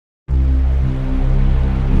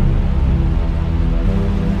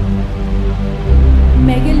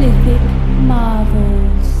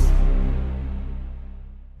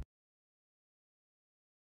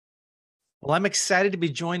Well, I'm excited to be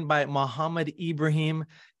joined by Mohammed Ibrahim,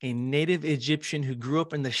 a native Egyptian who grew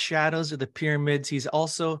up in the shadows of the pyramids. He's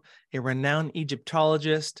also a renowned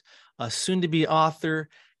Egyptologist, a soon-to-be author,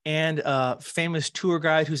 and a famous tour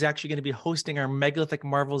guide who's actually going to be hosting our Megalithic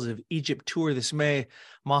Marvels of Egypt tour this May.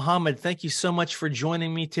 Mohammed, thank you so much for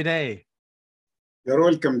joining me today. You're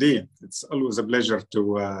welcome, Dean. It's always a pleasure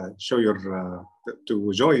to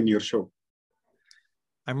to join your show.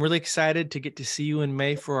 I'm really excited to get to see you in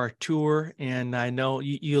May for our tour. And I know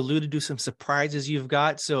you alluded to some surprises you've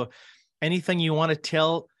got. So anything you want to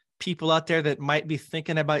tell people out there that might be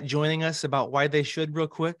thinking about joining us about why they should real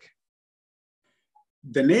quick?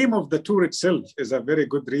 The name of the tour itself is a very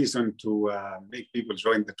good reason to make people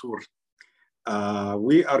join the tour.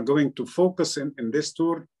 We are going to focus in this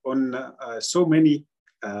tour on so many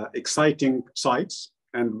exciting sites,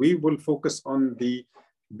 and we will focus on the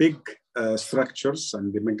big structures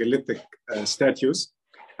and the megalithic statues.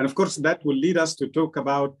 And of course, that will lead us to talk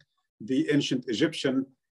about the ancient Egyptian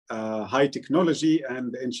high technology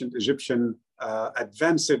and the ancient Egyptian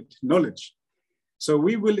advanced knowledge. So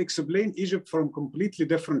we will explain Egypt from completely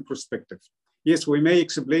different perspective. Yes, we may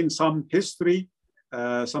explain some history,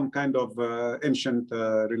 some kind of ancient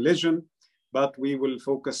religion, but we will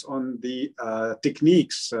focus on the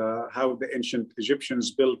techniques, how the ancient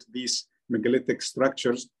Egyptians built these megalithic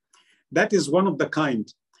structures. That is one of the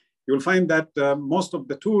kind. You'll find that most of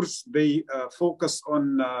the tours, they focus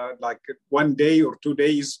on like 1 day or 2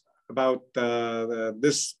 days about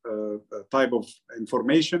this type of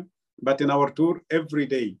information. But in our tour, every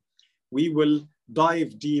day, we will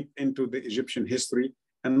dive deep into the Egyptian history.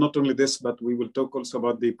 And not only this, but we will talk also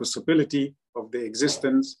about the possibility of the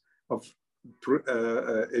existence of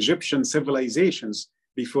Egyptian civilizations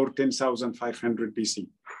before 10,500 BC.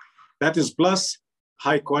 That is plus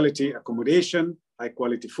high quality accommodation, high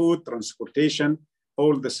quality food, transportation,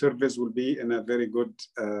 all the service will be in a very good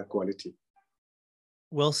quality.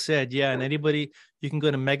 Well said. Yeah. And anybody, you can go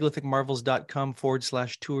to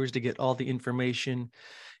megalithicmarvels.com/tours to get all the information.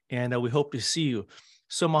 And we hope to see you.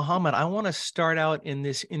 So Mohammed, I want to start out in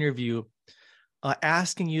this interview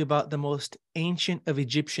asking you about the most ancient of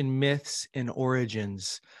Egyptian myths and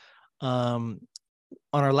origins. On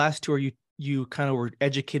our last tour, you kind of were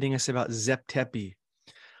educating us about Zep Tepi.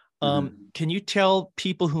 Can you tell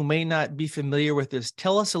people who may not be familiar with this,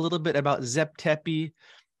 tell us a little bit about Zep Tepi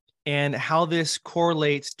and how this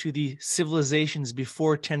correlates to the civilizations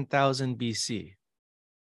before 10,000 BC?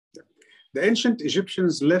 The ancient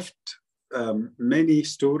Egyptians left many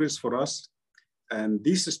stories for us, and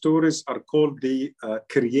these stories are called the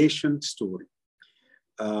creation story.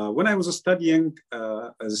 When I was studying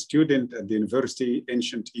as a student at the University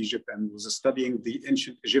Ancient Egypt and was studying the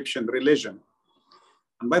ancient Egyptian religion,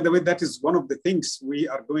 and by the way, that is one of the things we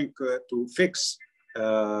are going to fix,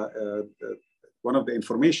 one of the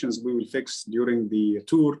informations we will fix during the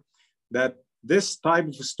tour, that this type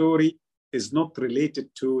of story is not related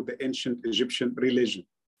to the ancient Egyptian religion.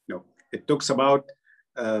 No, it talks about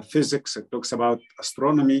physics, it talks about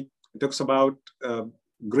astronomy, it talks about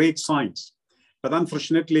great science. But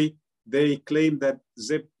unfortunately, they claim that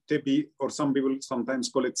Zep Tepi, or some people sometimes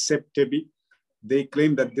call it Sep Tepi, they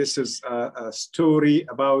claim that this is a story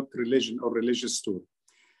about religion or religious story.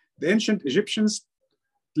 The ancient Egyptians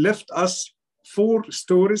left us 4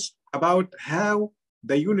 stories about how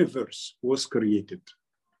the universe was created.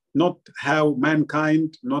 Not how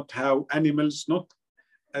mankind, not how animals,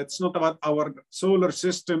 it's not about our solar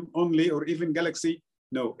system only or even galaxy.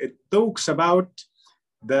 No, it talks about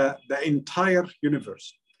the entire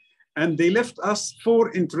universe. And they left us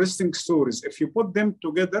 4 interesting stories. If you put them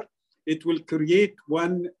together, it will create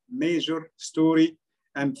one major story.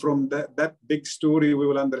 And from that big story, we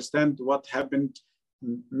will understand what happened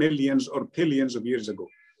millions or billions of years ago.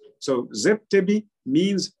 So Zep Tepi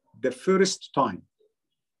means the first time,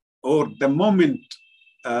 or the moment,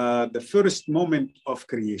 the first moment of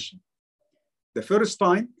creation. The first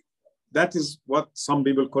time, that is what some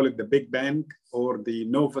people call it the Big Bang, or the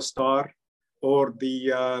nova star, or the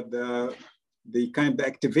kind of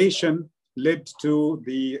activation led to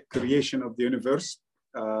the creation of the universe,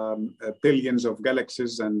 billions of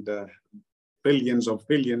galaxies and billions of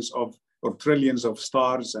or trillions of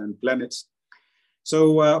stars and planets. So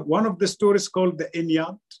one of the stories called the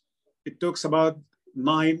Ennead, it talks about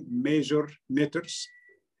 9 major knitters.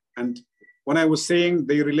 And when I was saying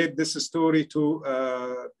they relate this story to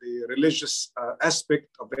the religious aspect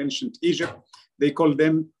of ancient Egypt, they call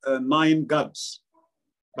them 9 gods,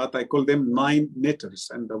 but I call them 9 knitters.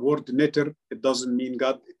 And the word knitter, it doesn't mean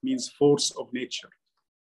God, it means force of nature.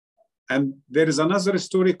 And there is another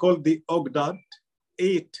story called the Ogdad,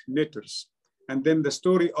 8 knitters. And then the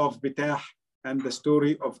story of Betah, and the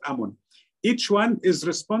story of Amun. Each one is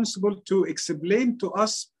responsible to explain to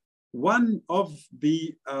us one of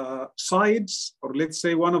the sides, or let's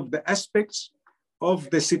say one of the aspects of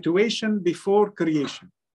the situation before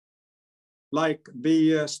creation. Like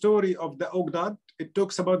the story of the Ogdad, it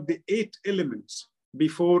talks about the 8 elements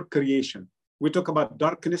before creation. We talk about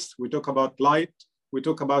darkness, we talk about light, we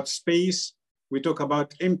talk about space, we talk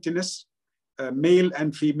about emptiness, male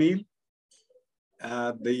and female.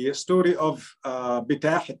 The story of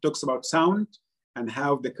Bitah, it talks about sound and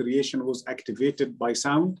how the creation was activated by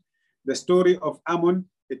sound. The story of Amun,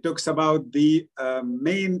 it talks about the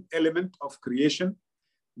main element of creation.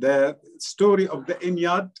 The story of the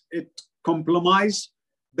Inyad, it compromises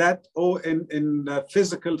that all in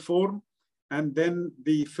physical form. And then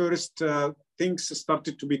the first things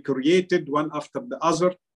started to be created one after the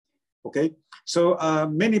other. Okay, so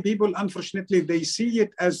many people, unfortunately, they see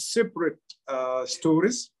it as separate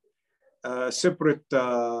stories, separate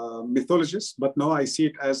mythologies, but no, I see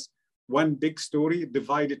it as one big story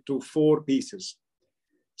divided to 4 pieces.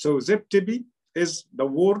 So Zeb-Tibi is the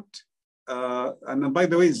word, and by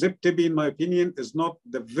the way, Zeb-Tibi, in my opinion, is not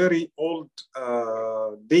the very old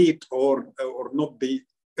date or not the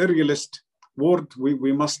earliest word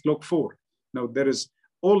we must look for. No, there is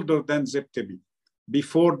older than Zeb-Tibi.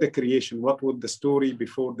 Before the creation, what was the story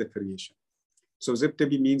before the creation? So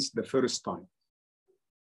Zeb-Tibi means the first time.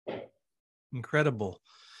 Incredible.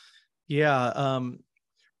 Yeah.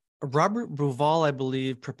 Robert Bauval, I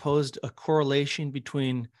believe, proposed a correlation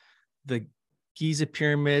between the Giza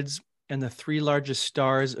pyramids and the 3 largest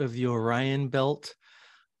stars of the Orion belt.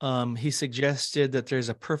 He suggested that there's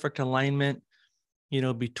a perfect alignment,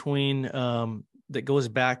 between that goes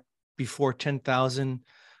back before 10,000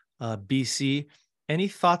 BC. Any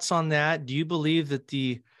thoughts on that? Do you believe that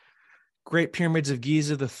the Great Pyramids of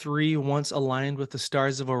Giza, the 3, once aligned with the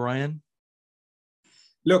stars of Orion?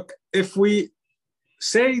 Look, if we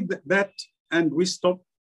say that and we stop,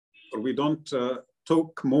 or we don't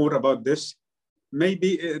talk more about this,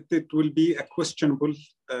 maybe it will be a questionable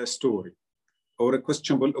story or a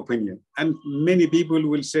questionable opinion. And many people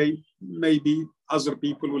will say, maybe other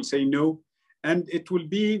people will say no. And it will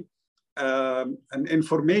be an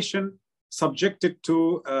information subjected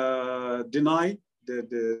to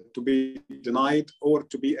to be denied or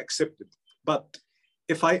to be accepted. But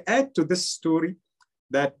if I add to this story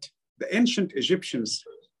that the ancient Egyptians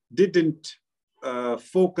didn't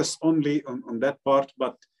focus only on that part,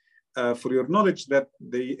 but for your knowledge, that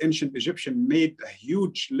the ancient Egyptian made a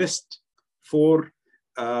huge list for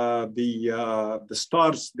the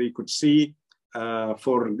stars they could see,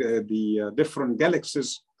 for the different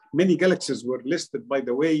galaxies. Many galaxies were listed, by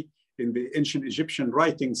the way, in the ancient Egyptian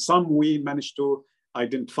writing. Some we managed to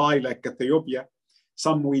identify, like Ethiopia.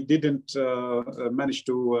 Some we didn't manage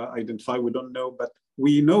to identify, we don't know, but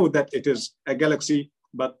we know that it is a galaxy,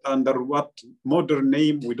 but under what modern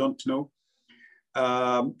name, we don't know.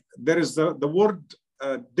 There is the word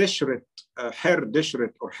Deshret, Her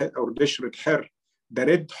Deshret, or Deshret Her, the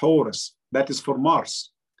red Horus, that is for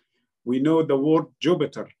Mars. We know the word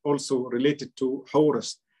Jupiter, also related to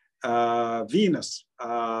Horus, Venus,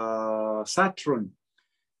 Saturn.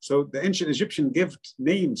 So the ancient Egyptian gave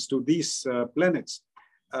names to these planets.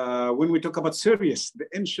 When we talk about Sirius, the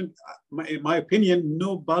ancient, in my opinion,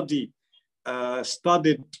 nobody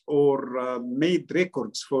studied or made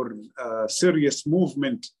records for Sirius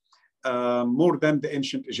movement more than the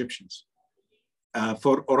ancient Egyptians.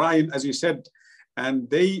 For Orion, as you said, and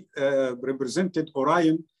they represented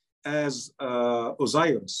Orion as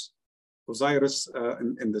Osiris. Osiris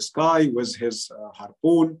in the sky with his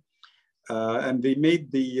harpoon. And they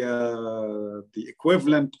made the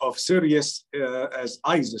equivalent of Sirius as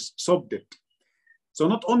Isis, Sobdet. So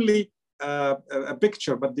not only a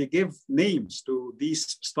picture, but they gave names to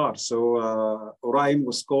these stars. So Orion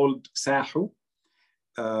was called Sahu,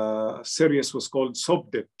 Sirius was called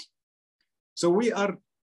Sobdet. So we are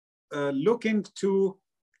looking to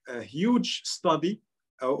a huge study,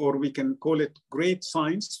 or we can call it great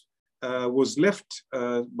science, was left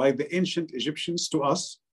by the ancient Egyptians to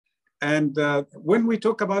us. And when we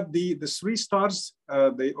talk about the 3 stars,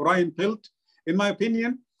 the Orion belt, in my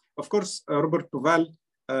opinion, of course, Robert Bauval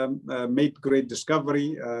made great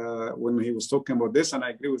discovery when he was talking about this, and I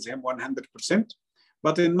agree with him 100%.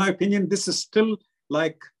 But in my opinion, this is still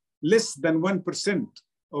like less than 1%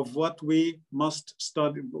 of what we must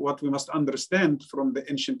study, what we must understand from the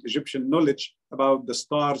ancient Egyptian knowledge about the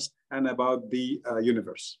stars and about the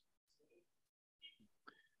universe.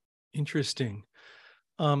 Interesting.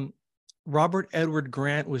 Robert Edward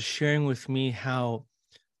Grant was sharing with me how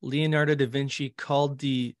Leonardo da Vinci called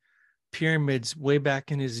the pyramids way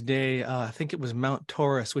back in his day. I think it was Mount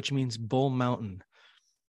Taurus, which means Bull Mountain.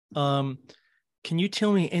 Can you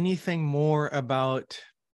tell me anything more about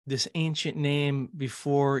this ancient name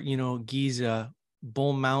before, Giza,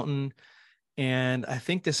 Bull Mountain? And I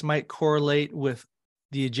think this might correlate with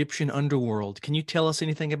the Egyptian underworld. Can you tell us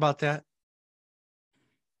anything about that?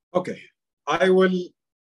 Okay, I will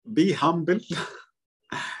be humble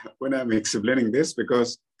when I'm explaining this,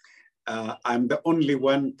 because I'm the only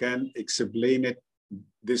one can explain it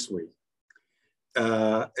this way.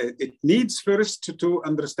 It needs first to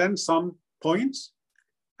understand some points,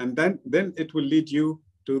 and then it will lead you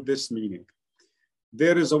to this meaning.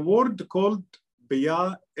 There is a word called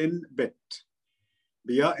Biya in Bet.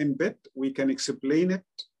 Biya in Bet, we can explain it,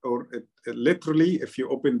 or literally, if you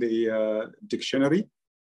open the dictionary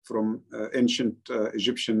from ancient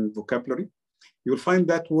Egyptian vocabulary, you'll find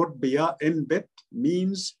that word Biya in Bet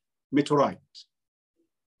means meteorite,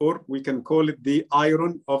 or we can call it the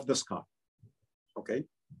iron of the sky. Okay,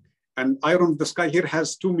 and iron of the sky here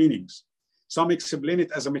has two meanings. Some explain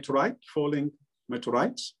it as a meteorite, falling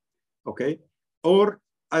meteorites, okay? Or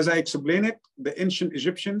as I explain it, the ancient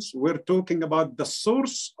Egyptians were talking about the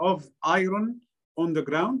source of iron on the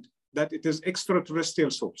ground, that it is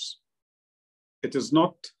extraterrestrial source. It is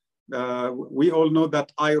not, we all know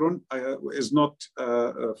that iron was not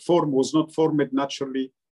formed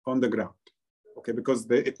naturally on the ground, okay? Because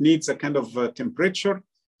it needs a kind of temperature,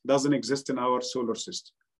 doesn't exist in our solar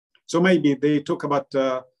system. So maybe they talk about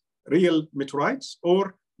real meteorites,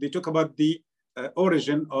 or they talk about the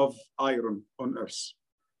origin of iron on Earth.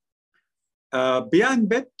 Biya in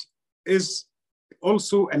Bet is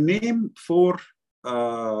also a name for,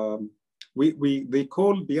 they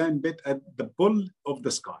call Biya in Bet the bull of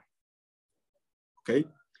the sky. Okay,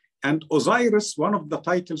 and Osiris, one of the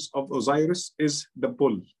titles of Osiris is the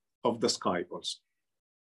bull of the sky also.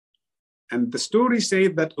 And the story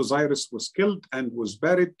says that Osiris was killed and was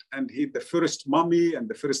buried, and the first mummy and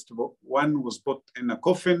the first one was put in a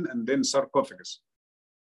coffin and then sarcophagus.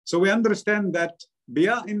 So we understand that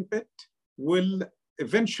Biya in Bet will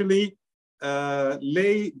eventually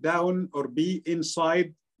lay down or be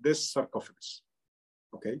inside this sarcophagus.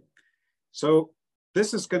 Okay, so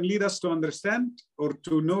this can lead us to understand or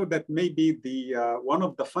to know that maybe one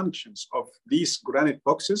of the functions of these granite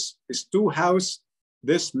boxes is to house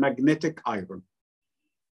this magnetic iron.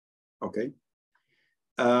 Okay,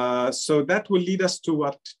 so that will lead us to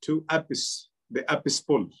what? To Apis, the Apis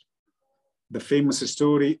bull, the famous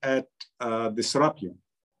story at the Serapeum.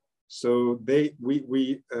 So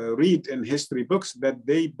we read in history books that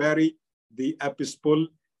they bury the Apis bull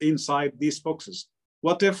inside these boxes.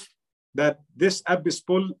 What if that this Apis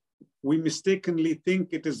bull, we mistakenly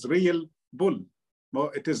think it is real bull? Well,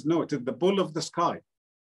 it is no, it is the bull of the sky,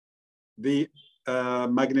 the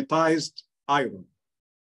magnetized iron.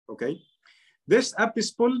 Okay, this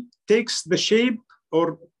Apis bull takes the shape,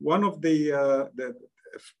 or one of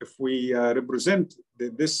if we represent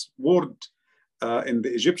this word in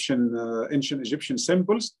the Egyptian ancient Egyptian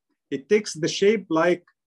symbols, it takes the shape like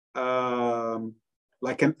an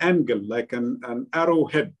angle, like an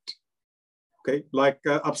arrowhead. Okay, like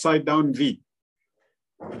upside down V,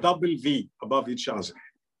 double V above each other.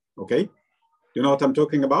 Okay, you know what I'm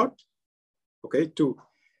talking about? Okay,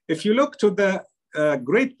 if you look to the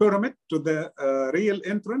Great Pyramid, to the real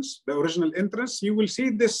entrance, the original entrance, you will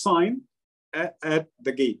see this sign at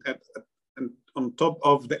the gate, on top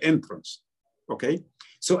of the entrance. Okay,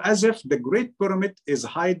 so as if the Great Pyramid is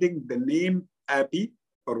hiding the name Api,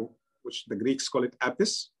 or which the Greeks call it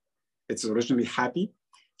Apis. It's originally Hapi.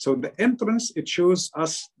 So the entrance, it shows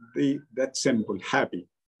us that symbol, Hapi,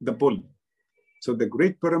 the bull. So the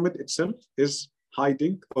Great Pyramid itself is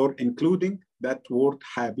hiding or including that word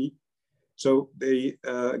Hapi. So the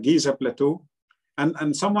Giza Plateau,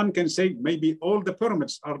 and someone can say maybe all the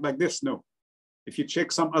pyramids are like this. No, if you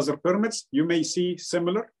check some other pyramids, you may see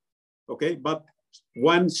similar, okay, but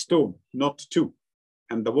one stone, not two.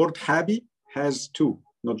 And the word Hapi has two,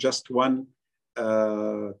 not just one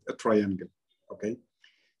a triangle, okay?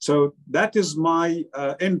 So that is my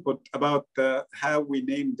input about how we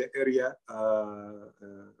named the area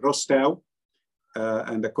Rostau.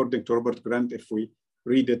 And according to Robert Grant, if we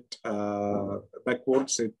read it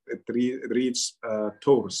backwards, it reads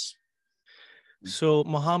Taurus. So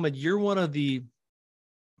Muhammad, you're one of the,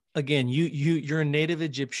 again, you're a native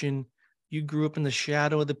Egyptian. You grew up in the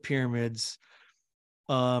shadow of the pyramids.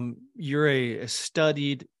 You're a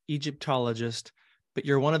studied Egyptologist, but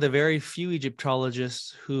you're one of the very few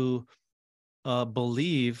Egyptologists who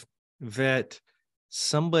believe that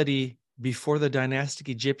somebody before the dynastic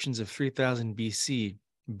Egyptians of 3000 BC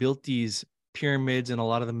built these pyramids and a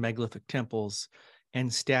lot of the megalithic temples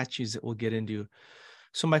and statues that we'll get into.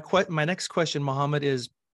 So my next question, Mohammed, is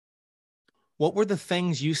what were the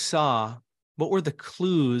things you saw? What were the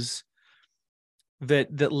clues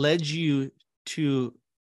that led you to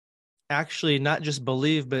actually not just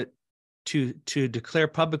believe, but to declare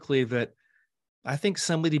publicly that I think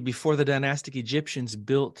somebody before the dynastic Egyptians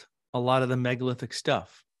built a lot of the megalithic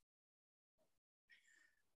stuff?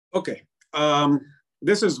 Okay,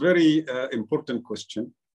 this is very important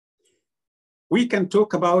question. We can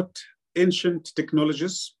talk about ancient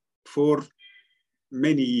technologies for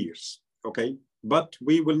many years, okay? But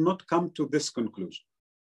we will not come to this conclusion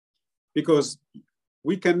because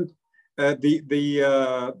we can,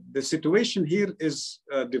 the situation here is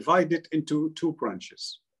divided into two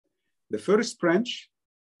branches. The first branch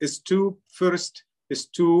is to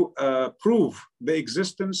prove the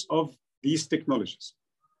existence of these technologies,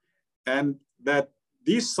 and that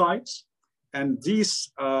these sites and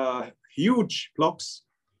these huge blocks,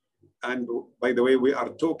 and by the way, we are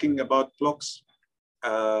talking about blocks,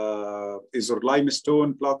 either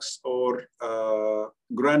limestone blocks or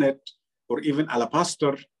granite or even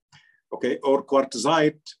alabaster, okay, or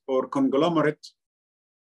quartzite or conglomerate.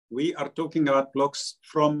 We are talking about blocks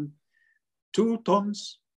from 2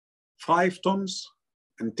 tons, 5 tons,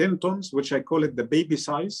 and 10 tons, which I call it the baby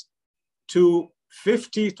size, to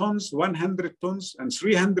 50 tons, 100 tons, and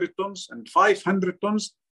 300 tons, and 500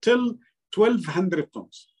 tons, till 1,200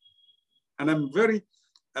 tons. And I'm very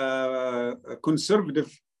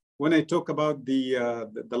conservative when I talk about the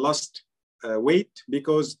last weight,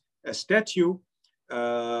 because a statue,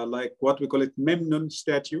 like what we call it Memnon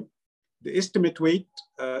statue, the estimate weight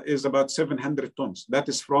is about 700 tons. That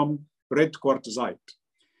is from red quartzite.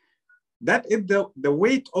 That is the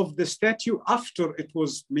weight of the statue after it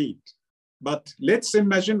was made. But let's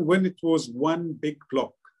imagine when it was one big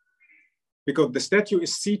block, because the statue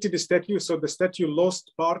is seated statue, so the statue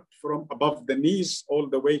lost part from above the knees all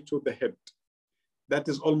the way to the head. That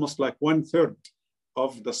is almost like 1/3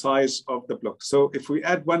 of the size of the block. So if we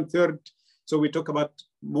add 1/3, so we talk about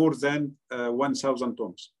more than 1,000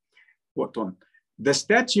 tons. What ton? The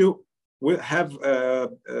statue will have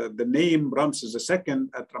the name Ramses II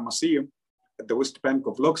at Ramesseum, at the West Bank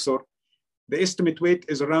of Luxor. The estimate weight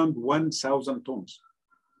is around 1,000 tons.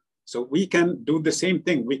 So we can do the same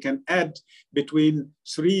thing. We can add between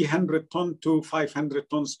 300 tons to 500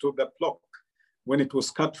 tons to the block when it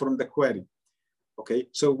was cut from the quarry. Okay,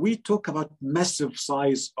 so we talk about massive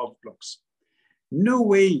size of blocks. No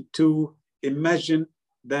way to imagine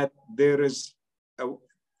that there is,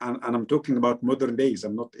 and I'm talking about modern days,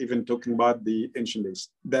 I'm not even talking about the ancient days,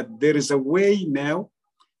 that there is a way now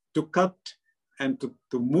to cut and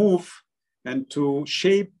to move and to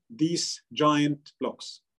shape these giant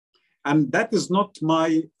blocks. And that is not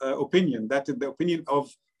my opinion. That is the opinion of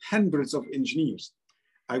hundreds of engineers.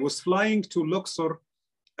 I was flying to Luxor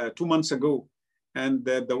 2 months ago, and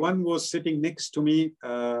the one was sitting next to me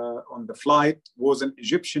on the flight was an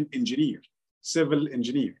Egyptian engineer, civil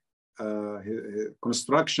engineer,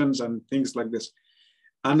 constructions and things like this.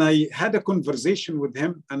 And I had a conversation with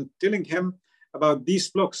him and telling him about these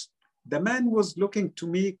blocks. The man was looking to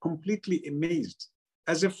me completely amazed,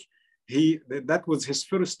 as if that was his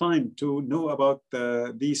first time to know about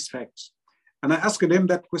these facts. And I asked him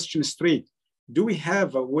that question straight. Do we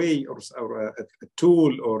have a way or a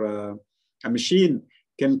tool or a machine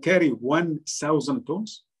can carry 1,000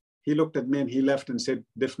 tons? He looked at me and he laughed and said,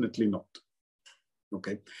 definitely not.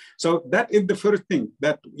 Okay, so that is the first thing,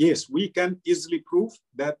 that yes, we can easily prove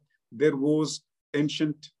that there was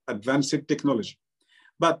ancient advanced technology.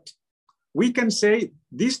 But we can say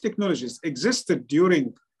these technologies existed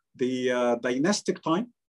during the dynastic time.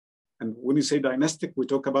 And when you say dynastic, we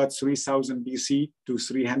talk about 3000 BC to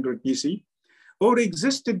 300 BC, or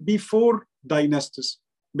existed before dynasties,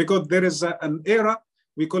 because there is an era,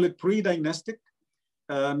 we call it pre-dynastic,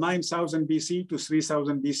 9000 BC to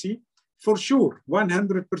 3000 BC. For sure,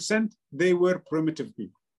 100%, they were primitive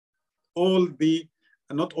people.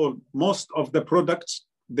 Not all, most of the products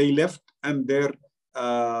they left and their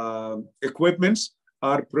equipments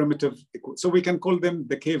are primitive. So we can call them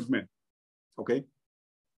the cavemen, okay?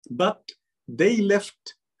 But they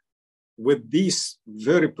left with these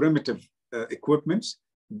very primitive equipments,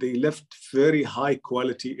 they left very high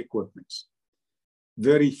quality equipments,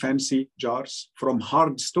 very fancy jars from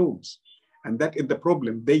hard stones. And that is the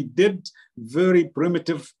problem. They did very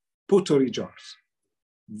primitive pottery jars,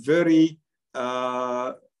 very,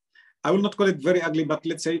 I will not call it very ugly, but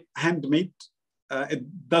let's say handmade. It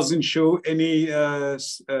doesn't show any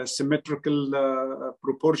symmetrical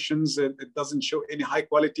proportions. It doesn't show any high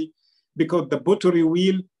quality, because the pottery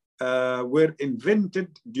wheel were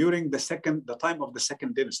invented during the time of the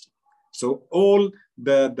Second Dynasty. So all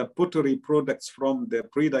the pottery products from the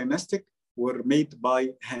pre-dynastic were made by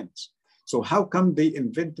hands. So how come they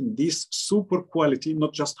invented these super quality,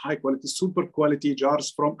 not just high quality, super quality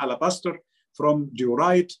jars from alabaster, from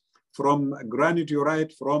diorite, from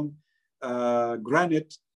granodiorite, from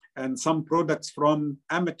granite, and some products from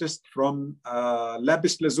amethyst, from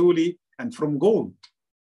lapis lazuli, and from gold,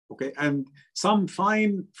 okay? And some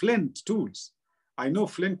fine flint tools. I know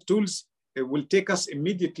flint tools, it will take us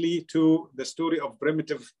immediately to the story of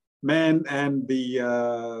primitive man and the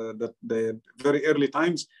very early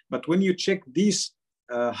times. But when you check these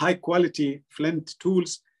high quality flint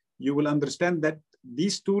tools, you will understand that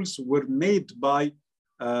these tools were made by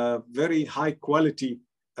very high quality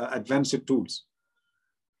advanced tools.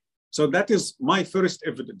 So that is my first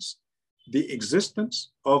evidence, the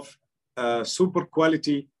existence of super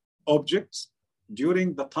quality objects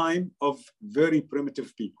during the time of very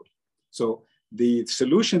primitive people. So the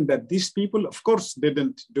solution that these people, of course,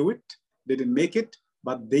 didn't do it, didn't make it,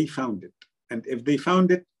 but they found it. And if they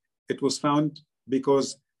found it, it was found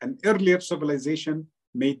because an earlier civilization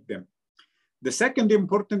made them. The second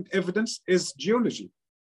important evidence is geology.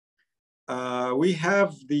 We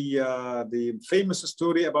have the famous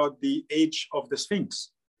story about the age of the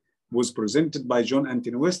Sphinx, was presented by John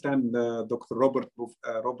Anthony West and Dr. Robert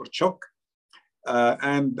Schoch.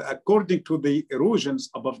 And according to the erosions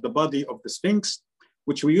above the body of the Sphinx,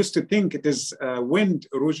 which we used to think it is wind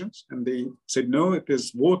erosions, and they said, no, it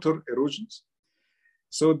is water erosions.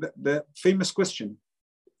 So the famous question,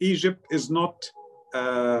 Egypt is not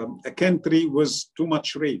a country with too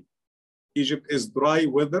much rain. Egypt is dry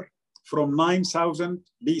weather from 9,000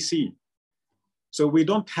 BC. So we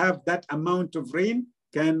don't have that amount of rain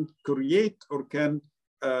can create or can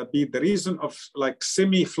be the reason of like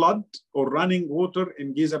semi-flood or running water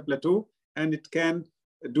in Giza Plateau, and it can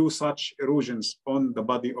do such erosions on the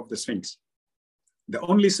body of the Sphinx. The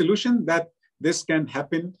only solution that this can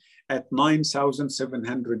happen at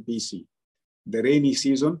 9,700 BC, the rainy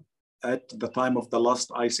season at the time of the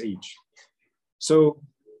last ice age. So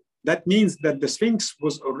that means that the Sphinx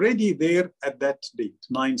was already there at that date,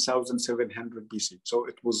 9,700 BC. So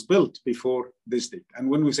it was built before this date. And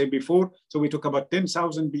when we say before, so we talk about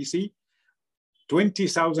 10,000 BC,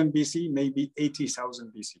 20,000 BC, maybe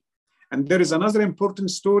 80,000 BC. And there is another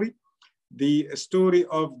important story, the story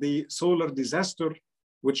of the solar disaster,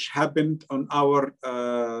 which happened on our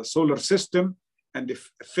solar system and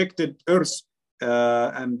affected Earth.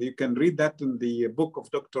 And you can read that in the book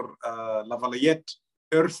of Dr. Lavalliette,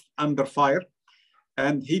 Earth Under Fire.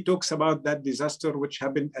 And he talks about that disaster which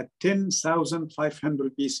happened at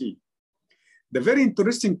 10,500 BC. The very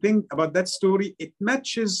interesting thing about that story, it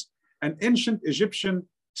matches an ancient Egyptian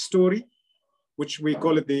story, which we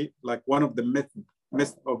call it one of the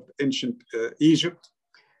myth of ancient Egypt,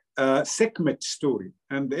 Sekhmet story.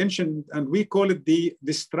 And we call it the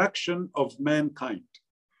destruction of mankind.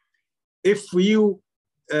 If you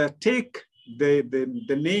take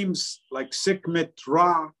the names like Sekhmet,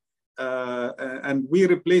 Ra, and we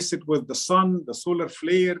replace it with the sun, the solar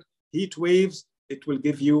flare, heat waves, it will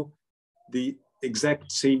give you the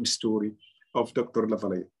exact same story of Dr.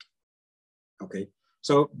 Lavalliette. Okay,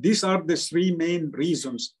 so these are the three main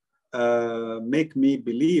reasons make me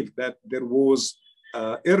believe that there was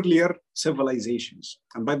earlier civilizations.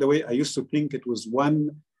 And by the way, I used to think it was one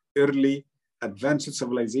early advanced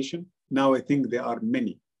civilization. Now I think there are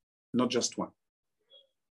many, not just one.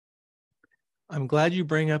 I'm glad you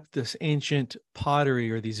bring up this ancient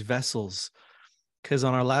pottery or these vessels, because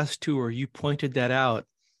on our last tour, you pointed that out.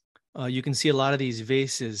 You can see a lot of these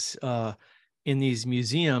vases in these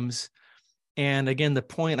museums. And again, the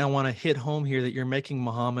point I want to hit home here that you're making,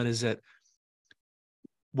 Mohammed, is that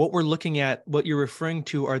what we're looking at, what you're referring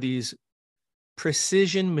to are these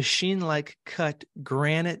precision machine-like cut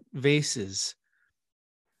granite vases.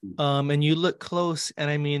 And you look close, and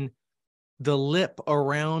I mean, the lip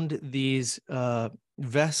around these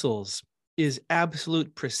vessels is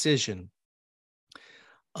absolute precision.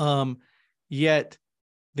 Yet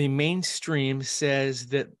the mainstream says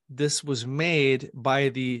that this was made by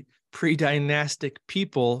the pre-dynastic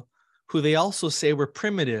people who they also say were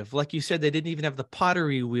primitive. Like you said, they didn't even have the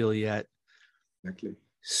pottery wheel yet. Exactly.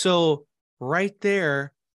 So right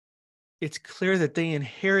there, it's clear that they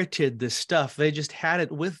inherited this stuff. They just had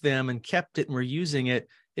it with them and kept it and were using it.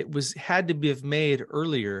 It had to be made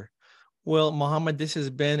earlier. Well, Mohammed, this has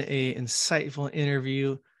been an insightful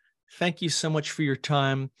interview. Thank you so much for your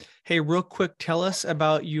time. Hey, real quick, tell us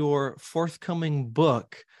about your forthcoming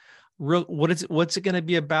book. What's it going to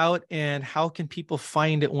be about, and how can people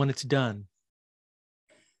find it when it's done?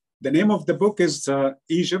 The name of the book is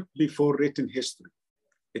Egypt Before Written History.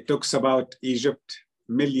 It talks about Egypt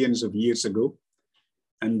millions of years ago,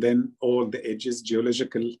 and then all the ages,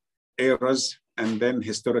 geological eras, and then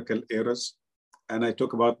historical eras. And I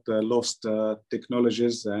talk about the lost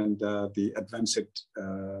technologies and the advanced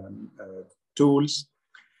tools.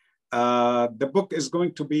 The book is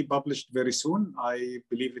going to be published very soon. I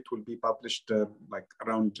believe it will be published like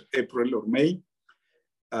around April or May.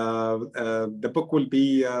 The book will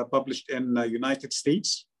be published in the United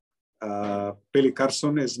States. Billy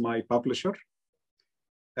Carson is my publisher.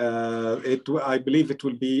 I believe it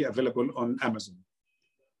will be available on Amazon.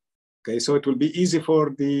 Okay, so it will be easy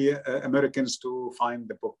for the Americans to find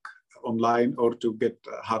the book online or to get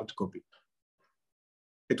a hard copy.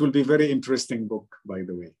 It will be a very interesting book, by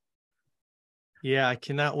the way. Yeah, I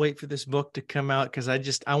cannot wait for this book to come out because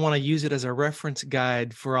I want to use it as a reference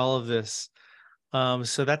guide for all of this.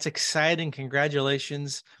 So that's exciting.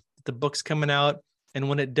 Congratulations. The book's coming out. And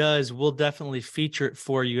when it does, we'll definitely feature it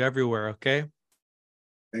for you everywhere. Okay.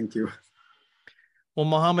 Thank you. Well,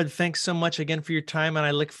 Mohammed, thanks so much again for your time. And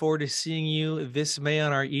I look forward to seeing you this May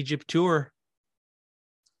on our Egypt tour.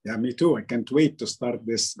 Yeah, me too. I can't wait to start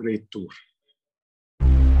this great tour.